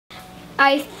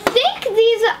I think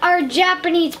these are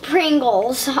Japanese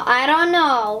Pringles. I don't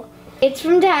know. It's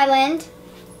from Thailand.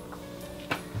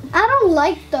 I don't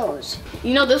like those.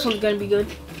 You know this one's gonna be good.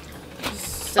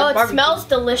 Oh, it smells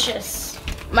delicious.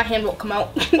 My hand won't come out.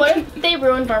 What if they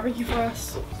ruined barbecue for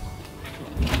us?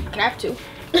 I have to.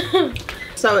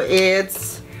 So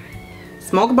it's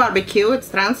smoked barbecue, it's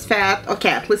trans fat.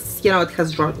 Okay, at least, you know, it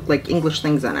has like English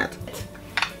things in it.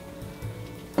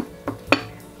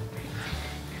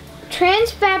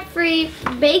 Trans fat free,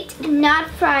 baked, not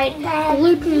fried,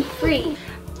 gluten free.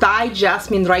 Thai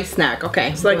jasmine rice snack.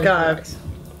 Okay. It's like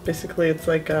basically it's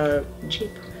like a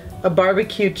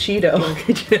barbecue Cheeto.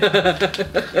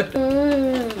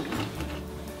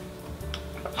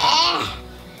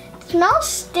 It smells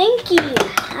stinky.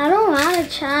 I don't want to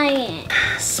try it.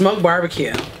 Smoked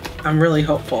barbecue. I'm really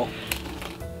hopeful.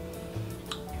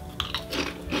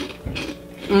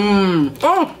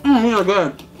 Oh, they're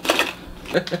good.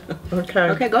 Okay.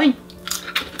 Okay, going.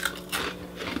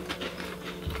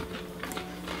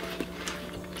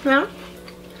 Yeah.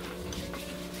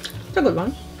 It's a good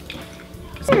one.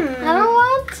 I don't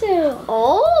want to.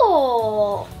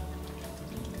 Oh.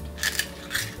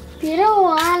 You don't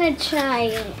want to try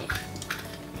it.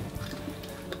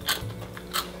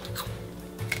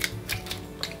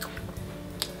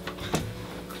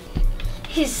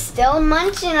 He's still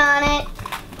munching on it.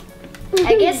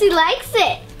 I guess he likes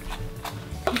it.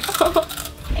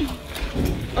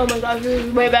 Oh my gosh, this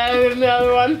is way better than the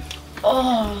other one.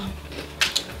 Oh.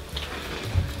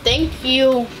 Thank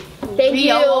you. Thank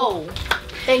you.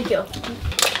 Thank you.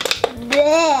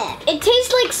 Blech. It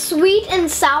tastes like sweet and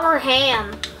sour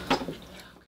ham.